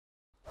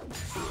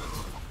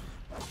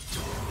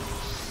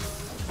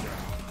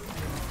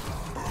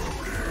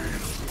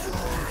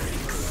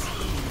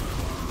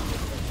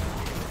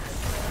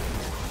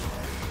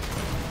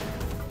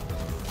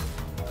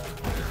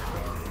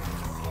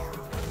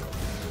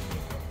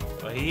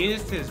Well, he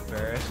used his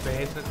burst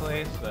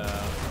basically, so.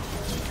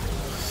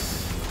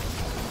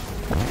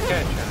 This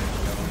guy trying to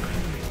kill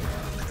me.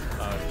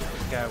 Oh,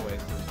 this guy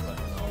wasted his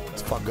fucking ult.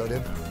 Let's fuck go,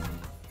 dude.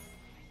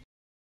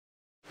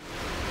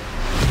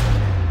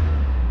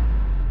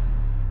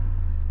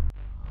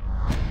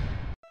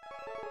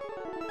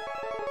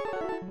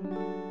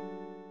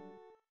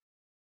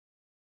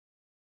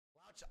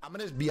 I'm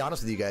gonna be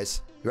honest with you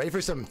guys. You ready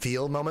for some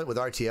feel moment with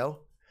RTO?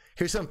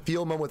 Here's some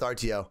feel moment with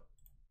RTO.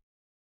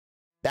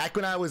 Back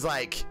when I was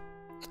like,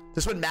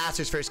 this when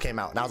Masters first came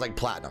out, and I was like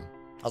platinum.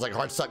 I was like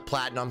hard suck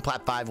platinum,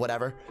 plat 5,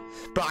 whatever.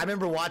 Bro, I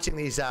remember watching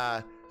these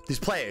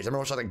players. I remember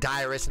watching like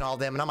Dyrus and all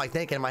them, and I'm like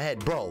thinking in my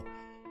head, bro,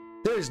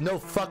 there is no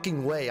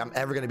fucking way I'm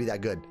ever gonna be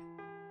that good.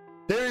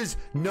 There is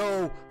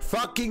no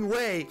fucking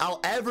way I'll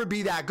ever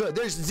be that good.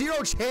 There's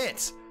zero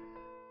chance.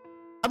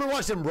 I've been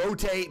watching them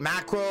rotate,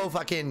 macro,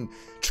 fucking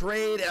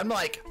trade. And I'm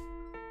like,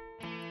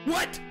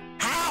 what?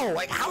 How?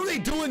 Like, how are they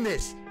doing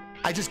this?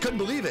 I just couldn't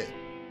believe it.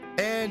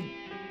 And,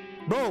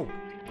 bro,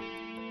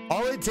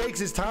 all it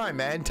takes is time,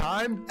 man.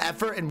 Time,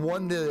 effort, and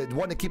one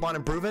to keep on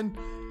improving.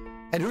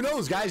 And who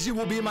knows, guys? You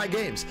will be in my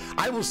games.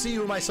 I will see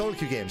you in my solo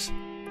queue games.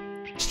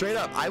 Straight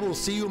up, I will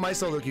see you in my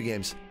solo queue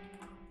games.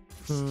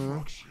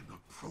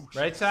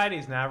 Right side,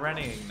 he's not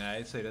running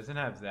Ignite, so he doesn't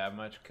have that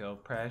much kill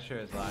pressure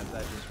as long as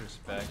I just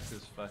respect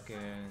his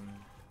fucking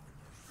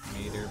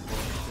meter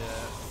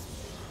bullshit.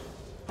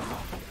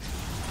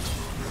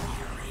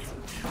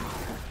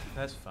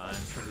 That's fine,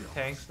 because he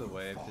tanks the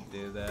wave to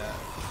do that.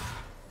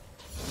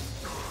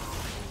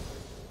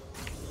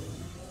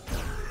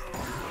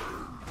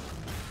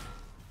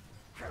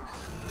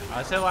 I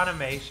also want to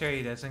make sure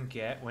he doesn't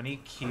get, when he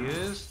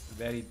Qs,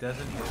 that he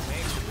doesn't hit me,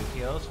 because it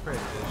heals for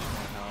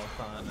additional health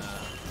on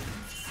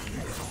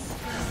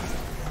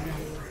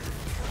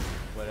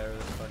whatever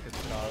the fuck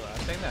it's called. I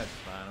think that's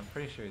fine. I'm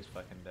pretty sure he's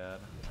fucking dead.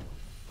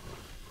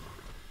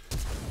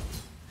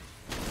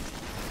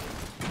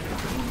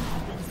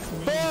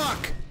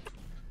 Fuck!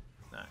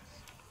 Nice.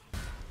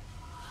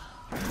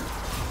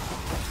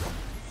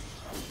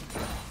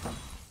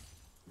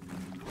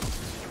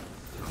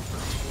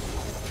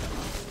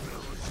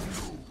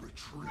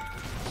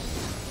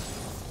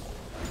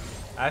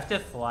 I have to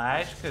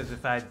flash because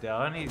if I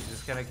don't, he's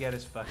just gonna get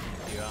his fucking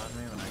Q on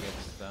me when I get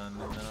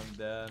stunned and then I'm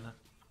dead.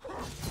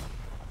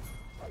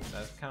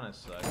 That kind of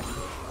sucks,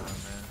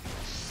 man.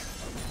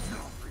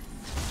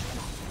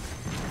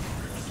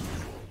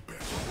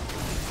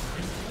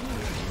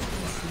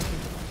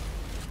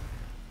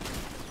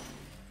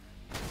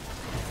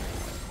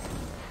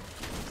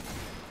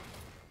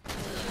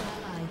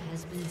 Ally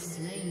has been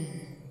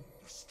slain.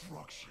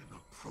 Destruction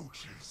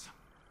approaches.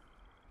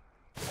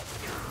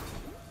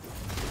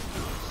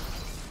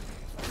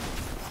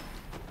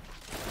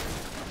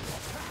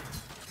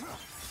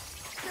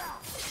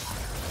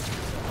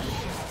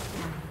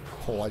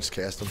 Oh, I just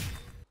cast him.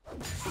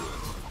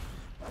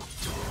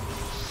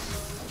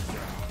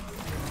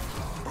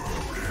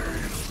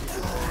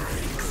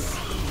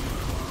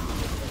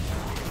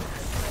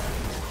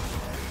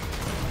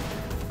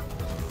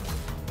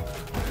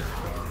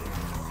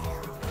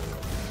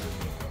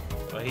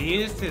 Well, he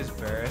used his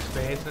burst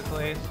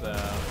basically, so.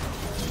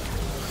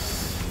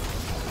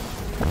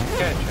 This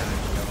guy trying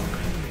to kill me.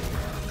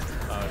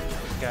 Oh,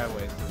 this guy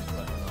wasted his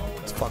fucking ult.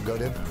 Let's fuck go,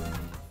 dude.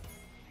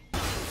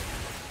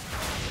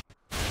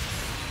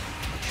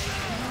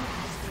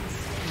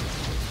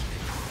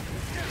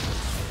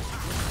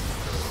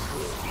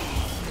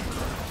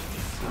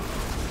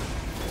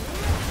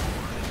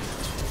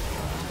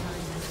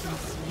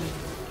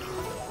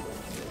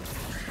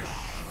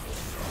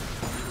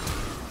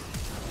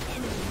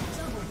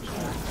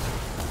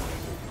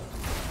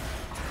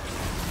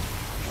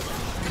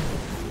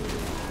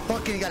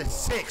 Fucking got a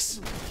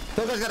 6.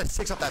 Those guys got a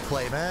 6 off that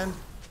play, man.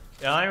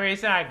 The only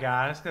reason I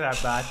got him is because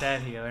I bought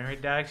that healing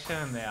reduction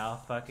and they all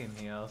fucking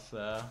heal,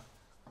 so.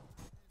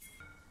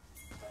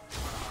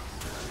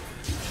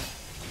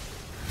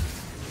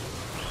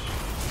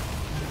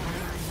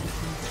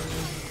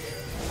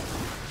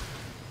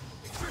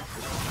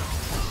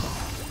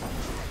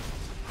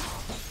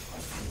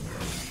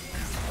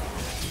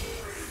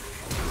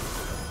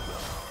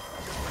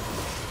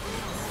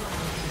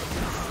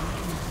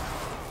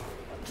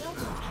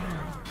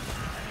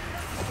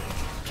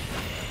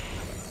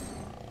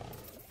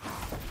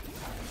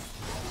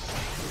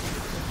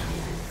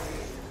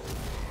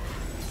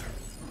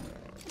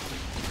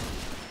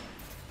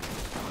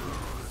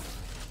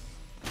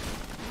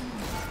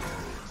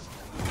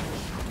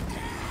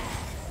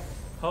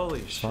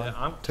 Holy shit,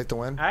 I'm Take the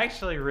win.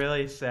 actually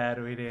really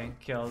sad we didn't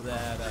kill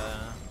that,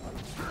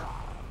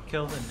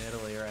 kill the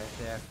Nidalee right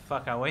there.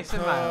 Fuck, I wasted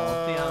my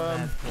ulti on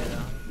that kiddo.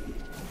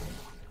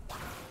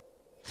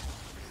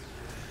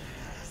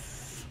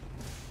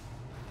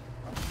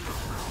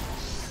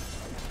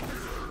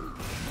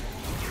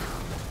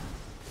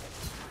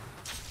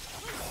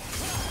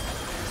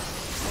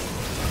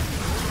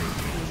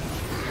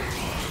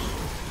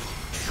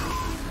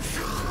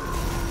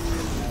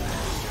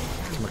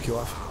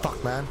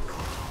 Fuck, man.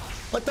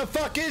 What the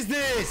fuck is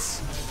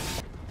this?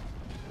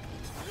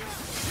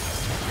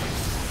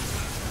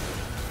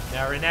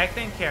 Now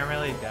Renekton can't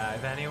really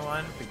dive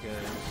anyone because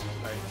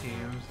our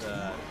team's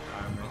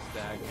armor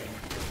stacking.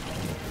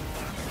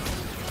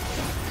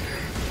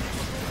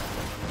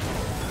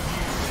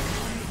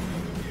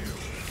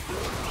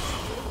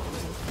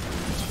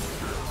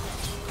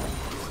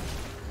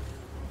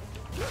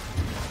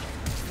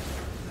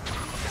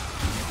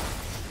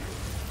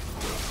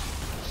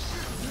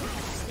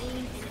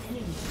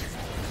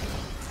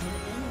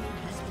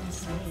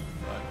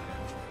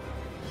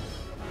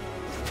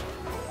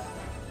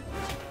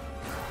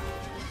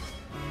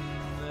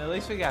 At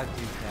least we got 2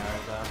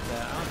 towers off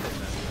that. I don't think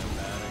that's so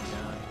bad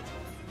again.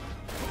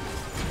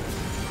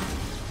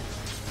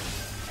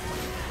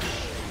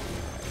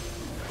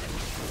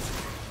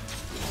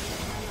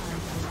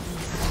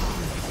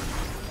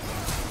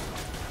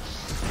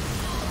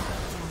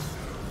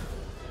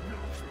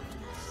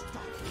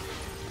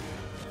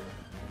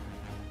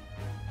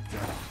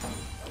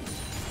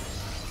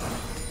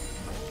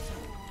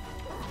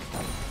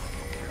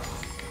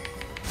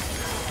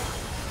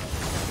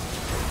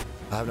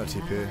 I have no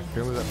TP. You're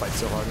gonna lose that fight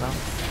so hard now.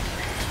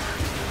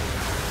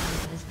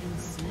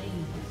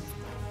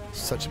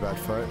 Such a bad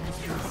fight.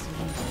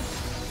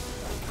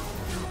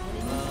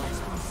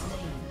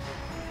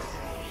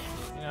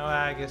 You know what?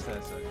 I guess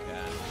that's okay.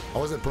 I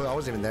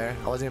wasn't even there.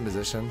 I wasn't in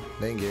position.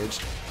 They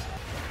engaged.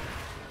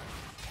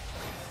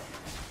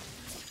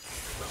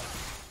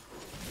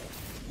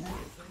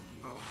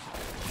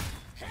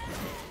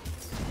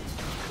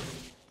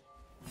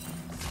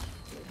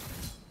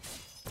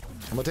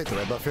 I'm gonna take the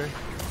red buff here.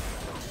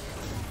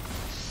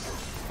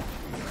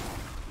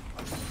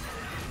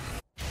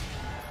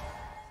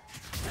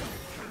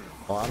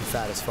 Oh, I'm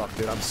fat as fuck,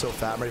 dude. I'm so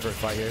fat. I'm ready for a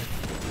fight here.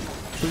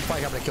 Please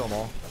fight, I'm gonna kill them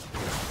all.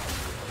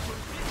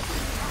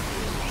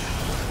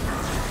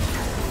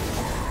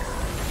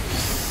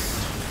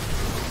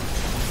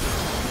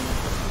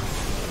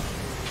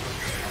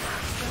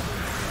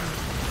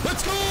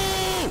 Let's go!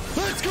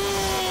 Let's go!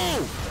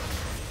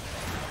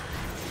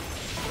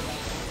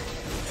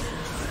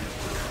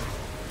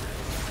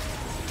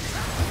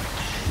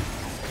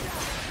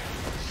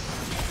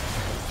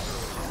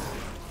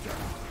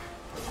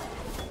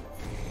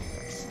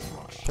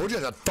 Told you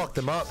guys I'd fuck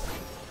them up.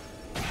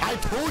 I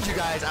told you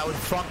guys I would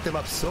fuck them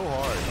up so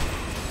hard.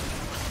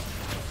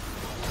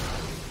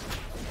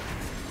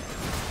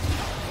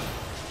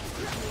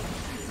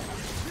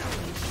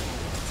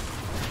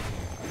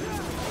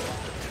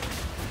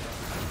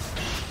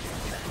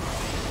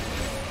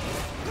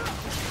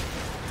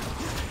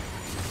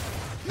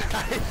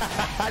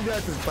 I knew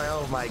this was play.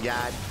 Oh my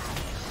god.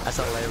 That's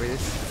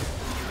hilarious.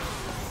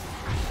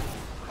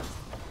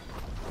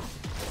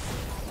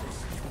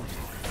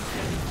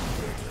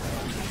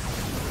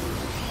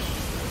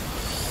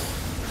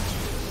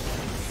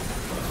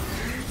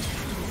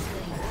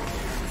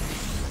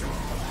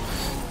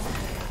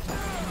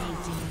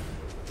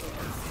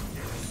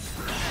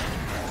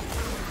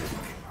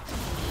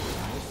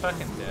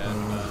 Fucking dead.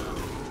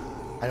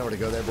 I know where to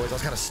go there, boys. I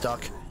was kind of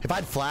stuck. If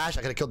I'd flash,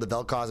 I could have killed the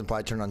Vel'Koz and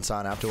probably turned on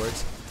Silent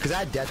afterwards. Because I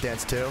had Death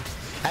Dance too.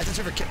 I had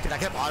to kicked it. I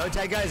kept auto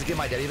tag guys to get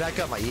my Daddy back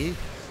up, my E.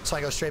 So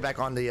I go straight back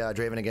on the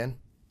Draven again.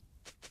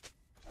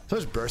 So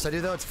much burst I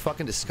do though, it's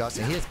fucking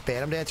disgusting. He has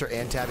Phantom Dancer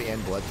and Tabby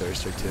and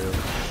Bloodthirster too.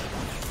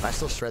 I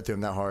still shred through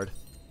him that hard.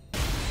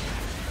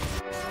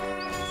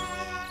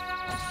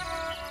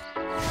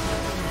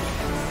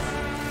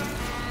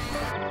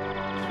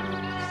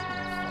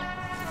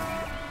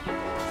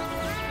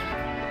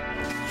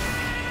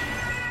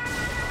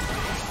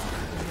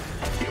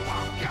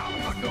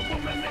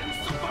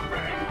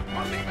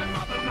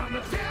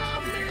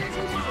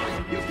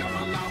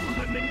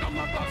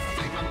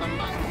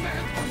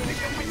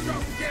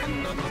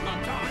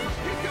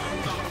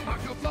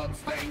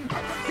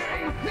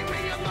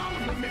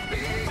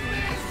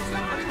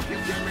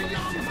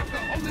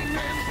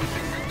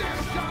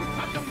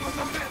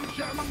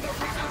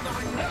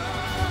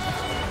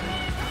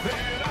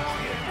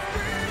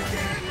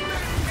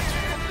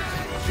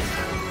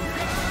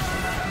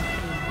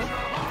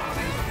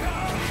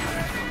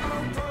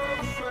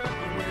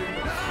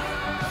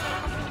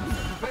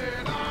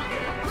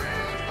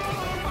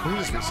 Can we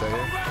just reset here?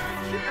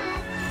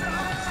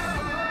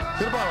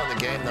 Could have bought on the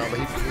game though, but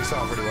he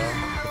saw it pretty well.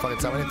 The fucking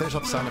time. We didn't finish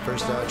off the sign the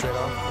first trade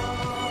off.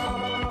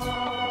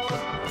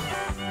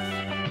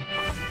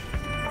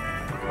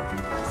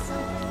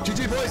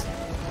 GG boys!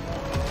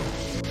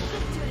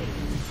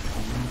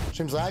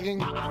 Stream's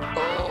lagging.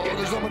 Oh,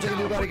 there's not much I can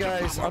do about it,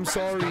 guys. I'm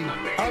sorry.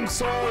 I'm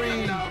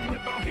sorry. No!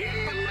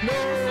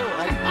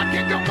 I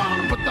can't go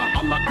on with the